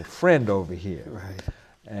powerful friend over here. Right.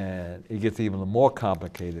 And it gets even more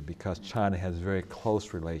complicated because China has very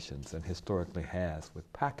close relations and historically has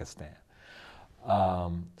with Pakistan.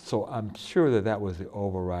 So I'm sure that was the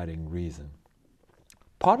overriding reason.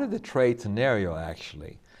 Part of the trade scenario,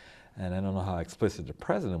 actually, and I don't know how explicit the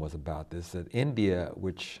president was about this, that India,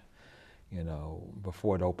 which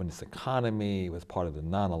before it opened its economy, was part of the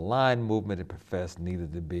non-aligned movement. It professed neither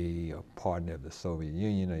to be a partner of the Soviet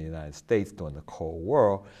Union or the United States during the Cold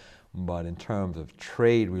War, but in terms of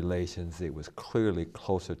trade relations, it was clearly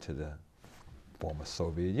closer to the former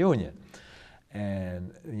Soviet Union.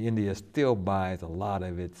 And India still buys a lot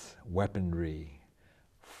of its weaponry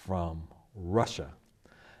from Russia.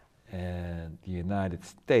 And the United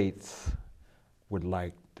States would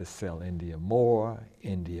like to sell India more.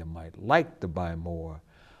 India might like to buy more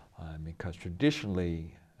because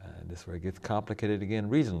traditionally, this is where it gets complicated again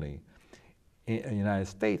regionally, the United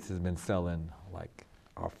States has been selling like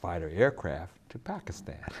our fighter aircraft to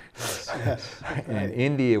Pakistan. Yes. And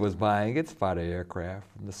India was buying its fighter aircraft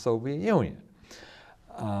from the Soviet Union.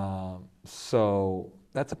 So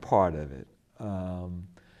that's a part of it.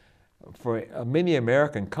 For many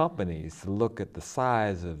American companies to look at the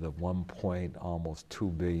size of the almost 2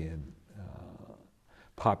 billion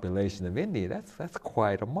population of India, that's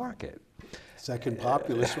quite a market. Second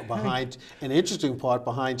populous behind, an interesting part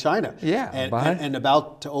behind China. Yeah. And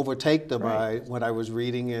about to overtake them Right. by what I was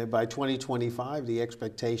reading, by 2025, the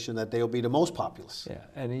expectation that they'll be the most populous. Yeah,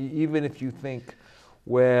 and even if you think,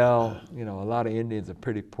 well, a lot of Indians are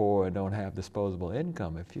pretty poor and don't have disposable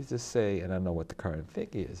income, if you just say, and I know what the current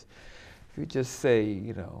figure is, if you just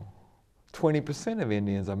say, 20% of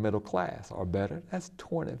Indians are middle class or better, that's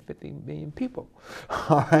 250 million people,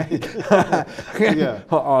 all right? Yeah.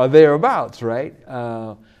 Or thereabouts, right?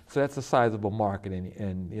 So that's a sizable market,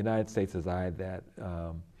 and the United States has eyed that.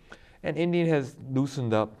 And India has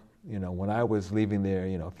loosened up, when I was leaving there,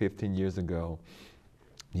 15 years ago,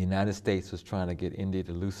 the United States was trying to get India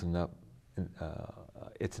to loosen up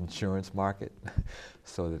its insurance market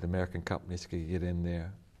so that American companies could get in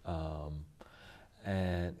there.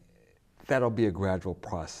 And that'll be a gradual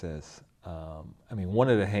process. One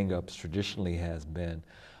of the hang-ups traditionally has been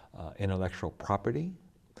intellectual property.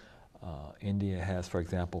 India has, for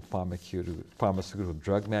example, pharmaceutical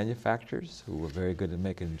drug manufacturers who are very good at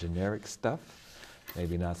making generic stuff,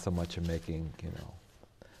 maybe not so much at making,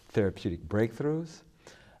 therapeutic breakthroughs.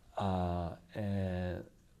 And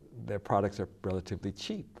their products are relatively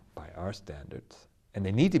cheap by our standards, and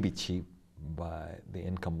they need to be cheap by the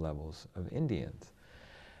income levels of Indians.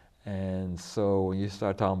 And so when you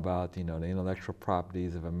start talking about, the intellectual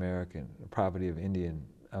properties of American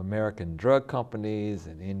drug companies,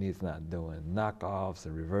 and India's not doing knockoffs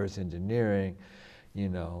and reverse engineering,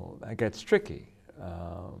 that gets tricky.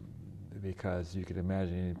 Because you could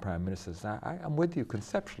imagine any prime minister says, I'm with you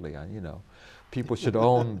conceptually on, people should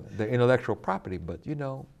own their intellectual property, but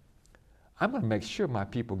I'm going to make sure my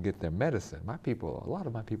people get their medicine. A lot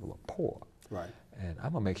of my people are poor. Right. And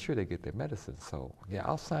I'm going to make sure they get their medicine. So, yeah,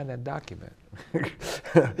 I'll sign that document.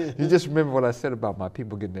 You just remember what I said about my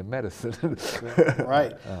people getting their medicine.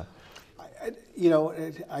 Right.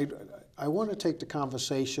 I want to take the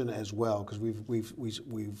conversation as well, because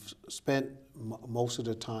we've spent most of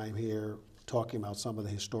the time here talking about some of the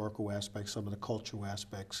historical aspects, some of the cultural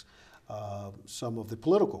aspects, some of the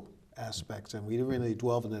political aspects, and we didn't really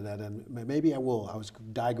delve into that, and maybe I will. I was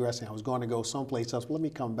digressing. I was going to go someplace else, but let me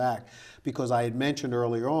come back, because I had mentioned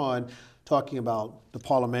earlier on talking about the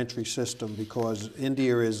parliamentary system, because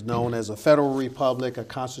India is known as a federal republic, a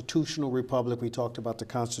constitutional republic. We talked about the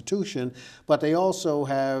Constitution, but they also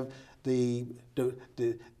have the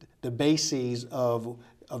bases of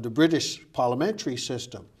the British parliamentary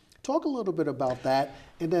system. Talk a little bit about that,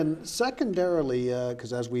 and then secondarily,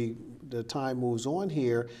 because as the time moves on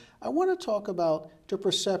here, I want to talk about the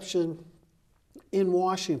perception in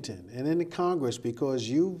Washington and in the Congress, because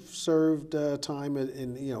you've served time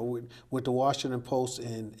with the Washington Post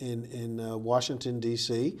in Washington,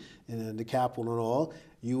 D.C., and the Capitol and all.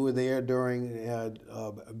 You were there during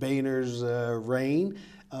Boehner's reign.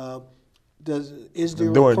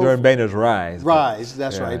 During Boehner's rise. Rise,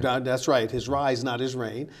 that's right. That's right. His rise, not his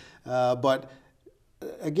reign. But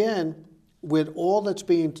again, with all that's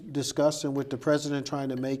being discussed and with the president trying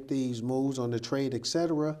to make these moves on the trade, et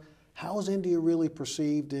cetera, how is India really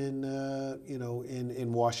perceived in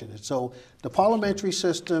Washington? So the parliamentary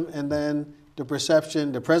system, and then the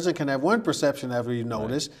perception. The president can have one perception, as we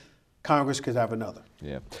noticed. Right. Congress could have another.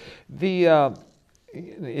 Yeah,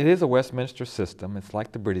 it is a Westminster system. It's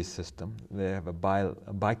like the British system. They have a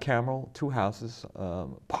bicameral, 2 houses,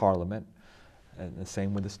 parliament, and the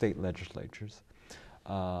same with the state legislatures.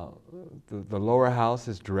 The lower house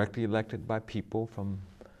is directly elected by people from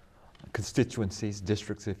constituencies,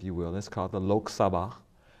 districts, if you will. It's called the Lok Sabha,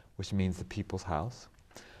 which means the People's House,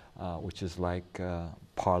 which is like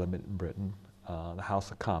Parliament in Britain, the House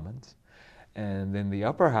of Commons. And then the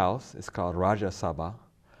upper house is called Rajya Sabha,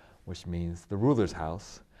 which means the ruler's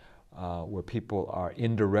house, where people are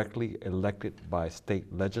indirectly elected by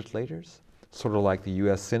state legislators, sort of like the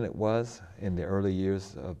U.S. Senate was in the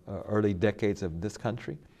early decades of this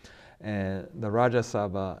country. And the Rajya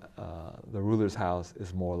Sabha, the ruler's house,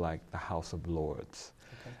 is more like the House of Lords.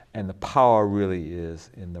 Okay. And the power really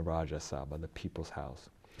is in the Rajya Sabha, the People's House.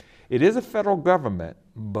 It is a federal government,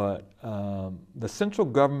 but the central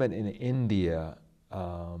government in India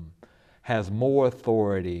has more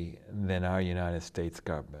authority than our United States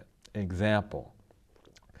government. Example,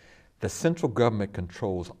 the central government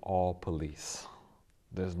controls all police.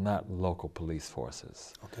 There's not local police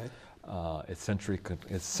forces. Okay. It's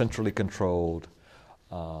centrally controlled,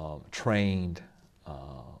 trained,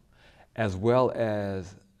 as well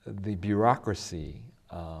as the bureaucracy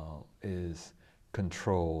is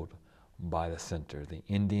controlled by the center, the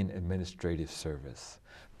Indian Administrative Service.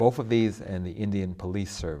 Both of these and the Indian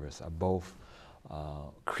Police Service are both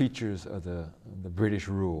creatures of the British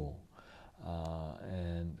rule.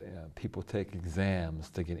 And people take exams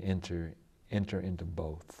to get enter into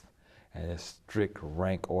both. And it's strict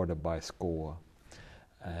rank order by score.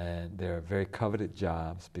 And they're very coveted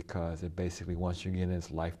jobs because it basically, once you get in,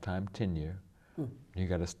 it's lifetime tenure. You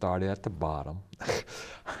got to start at the bottom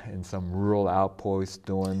in some rural outpost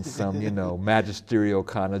doing some, magisterial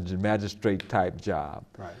kind of magistrate type job.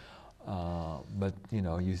 Right. But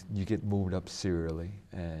you get moved up serially,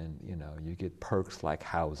 and you get perks like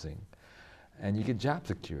housing, and you get job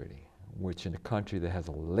security, which in a country that has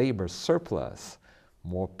a labor surplus,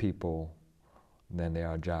 more people than there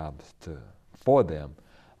are jobs for them,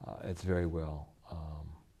 it's very well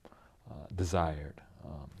desired.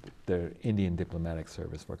 The Indian diplomatic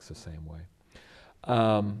service works the same way.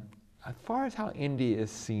 As far as how India is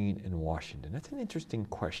seen in Washington, that's an interesting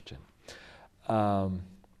question. I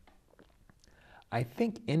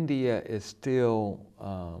think India is still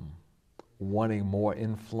wanting more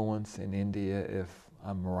influence in India, if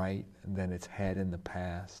I'm right, than it's had in the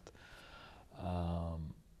past.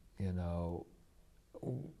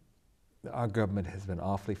 Our government has been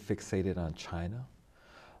awfully fixated on China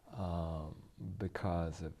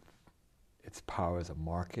because of its power as a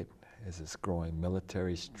market, as its growing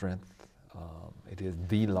military strength. It is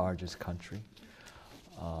the largest country.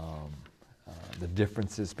 The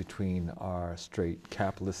differences between our straight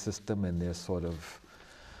capitalist system and their sort of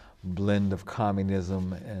blend of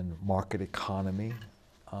communism and market economy.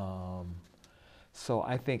 So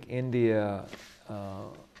I think India,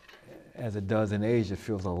 as it does in Asia,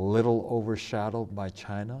 feels a little overshadowed by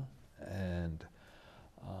China and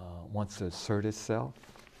wants to assert itself.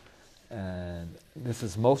 And this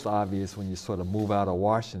is most obvious when you sort of move out of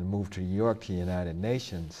Washington, move to New York, to the United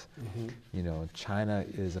Nations. Mm-hmm. China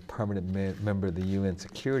is a permanent member of the UN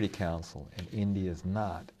Security Council, and India is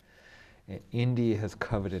not. And India has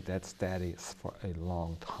coveted that status for a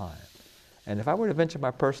long time. And if I were to venture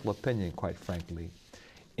my personal opinion, quite frankly,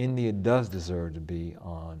 India does deserve to be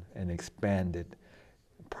on an expanded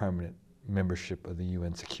permanent membership of the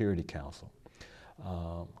UN Security Council.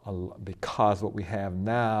 Because what we have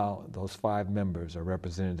now, those 5 members are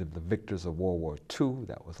representative of the victors of World War II.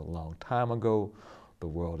 That was a long time ago. The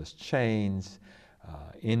world has changed.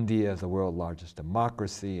 India, as the world's largest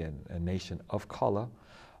democracy and a nation of color,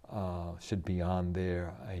 should be on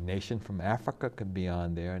there. A nation from Africa could be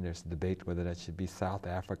on there, and there's a debate whether that should be South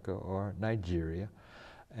Africa or Nigeria.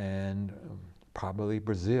 And probably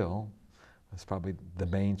Brazil. It's probably the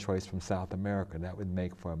main choice from South America. That would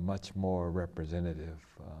make for a much more representative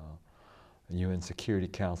UN Security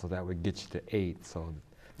Council. That would get you to 8. So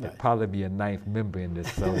there'd probably be a 9th member in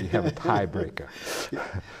this, so you have a tiebreaker.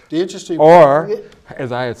 The interesting or,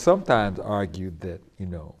 as I had sometimes argued, that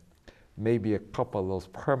maybe a couple of those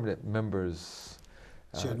permanent members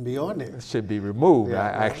shouldn't be on there. Should be removed. I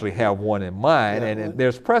actually have one in mind, and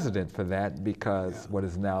there's precedent for that because what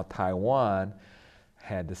is now Taiwan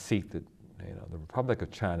had the seat that the Republic of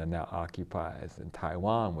China now occupies, and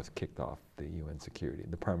Taiwan was kicked off the UN security,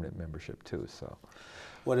 the permanent membership too. So,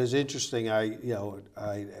 what is interesting,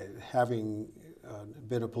 having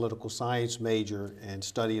been a political science major and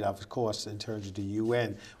studied, of course, in terms of the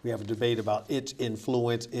UN, we have a debate about its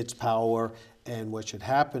influence, its power, and what should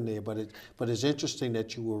happen there. But it's interesting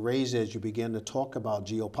that you were raised as you began to talk about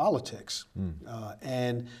geopolitics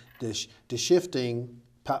and the shifting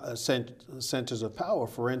centers of power.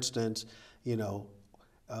 For instance,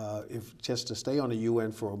 if just to stay on the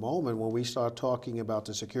UN for a moment, when we start talking about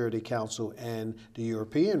the Security Council and the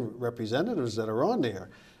European representatives that are on there,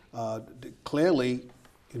 clearly,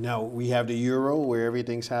 we have the euro where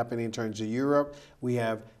everything's happening in terms of Europe. We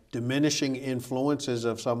have diminishing influences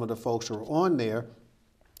of some of the folks who are on there.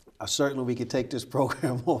 Certainly we could take this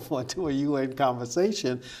program off onto a UN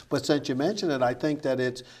conversation, but since you mentioned it, I think that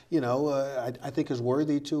it's, I think it's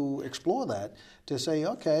worthy to explore that, to say,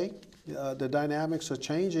 okay, the dynamics are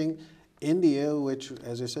changing. India, which,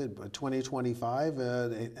 as I said, by 2025,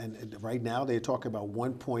 and right now they talk about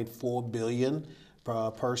 1.4 billion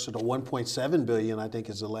person, or 1.7 billion, I think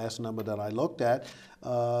is the last number that I looked at,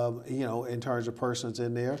 in terms of persons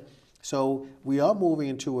in there. So we are moving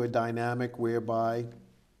into a dynamic whereby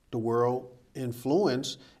the world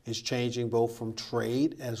influence is changing both from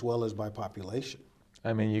trade as well as by population.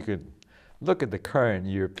 I mean, you could look at the current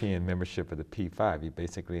European membership of the P5. You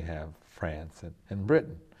basically have France and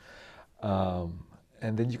Britain.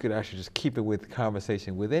 And then you could actually just keep it with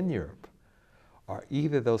conversation within Europe. Are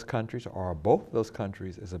either those countries or are both those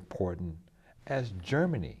countries as important as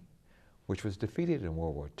Germany, which was defeated in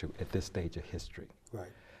World War II at this stage of history? Right.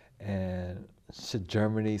 And should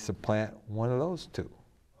Germany supplant one of those two?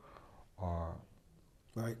 Or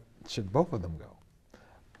right. should both of them go?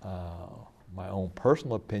 My own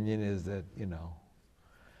personal opinion is that,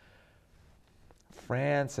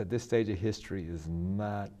 France at this stage of history is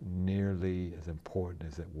not nearly as important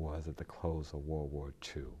as it was at the close of World War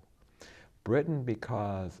II. Britain,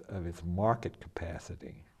 because of its market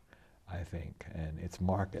capacity, I think, and its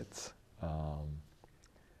markets,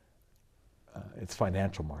 its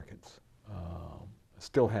financial markets,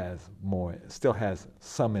 still has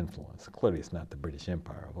some influence. Clearly, it's not the British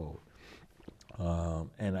Empire of old.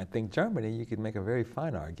 And I think Germany, you could make a very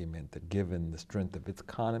fine argument that given the strength of its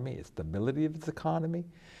economy, its stability of its economy,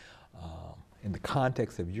 in the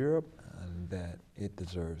context of Europe, that it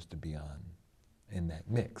deserves to be in that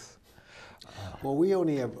mix. Well, we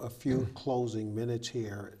only have a few closing minutes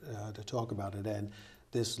here to talk about it. And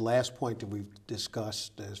this last point that we've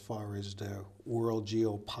discussed as far as the world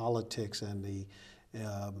geopolitics and the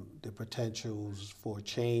potentials for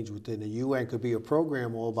change within the UN could be a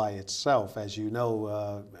program all by itself, as you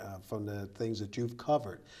know from the things that you've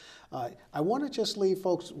covered. I want to just leave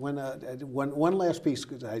folks one last piece,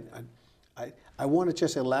 because I want to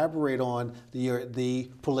just elaborate on the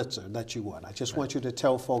Pulitzer that you won. I just want you to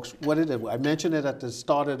tell folks what it is. I mentioned it at the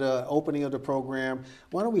start of the opening of the program.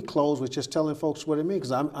 Why don't we close with just telling folks what it means?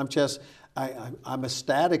 Because I'm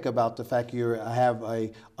ecstatic about the fact I have a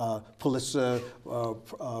Pulitzer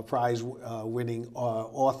Prize winning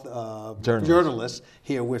journalist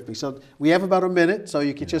here with me. So we have about a minute, so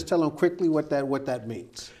you can just tell them quickly what that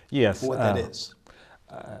means. Yes. What that is.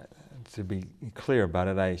 To be clear about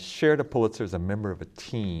it, I shared a Pulitzer as a member of a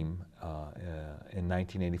team in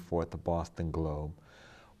 1984 at the Boston Globe.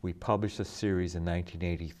 We published a series in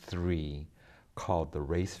 1983 called The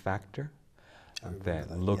Race Factor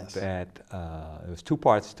that looked at, there was two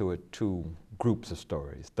parts to it, two groups of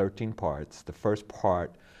stories, 13 parts. The first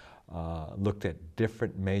part looked at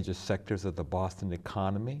different major sectors of the Boston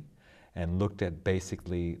economy and looked at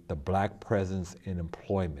basically the black presence in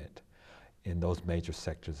employment in those major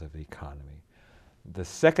sectors of the economy. The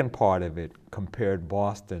second part of it compared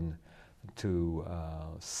Boston to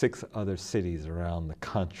 6 other cities around the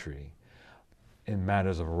country in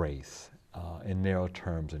matters of race, in narrow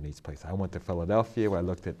terms in each place. I went to Philadelphia, where I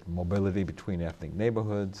looked at mobility between ethnic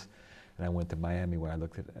neighborhoods, and I went to Miami, where I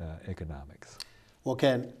looked at economics. Well,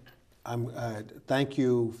 Ken, thank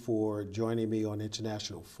you for joining me on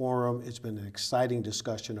International Forum. It's been an exciting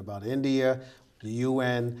discussion about India, the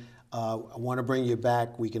UN. I want to bring you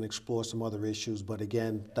back. We can explore some other issues, but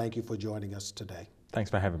again, thank you for joining us today. Thanks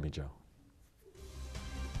for having me, Joe.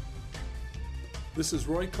 This is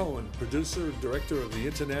Roy Cohen, producer and director of the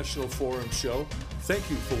International Forum show. Thank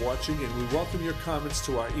you for watching, and we welcome your comments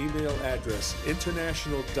to our email address,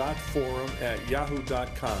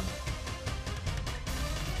 international.forum@yahoo.com.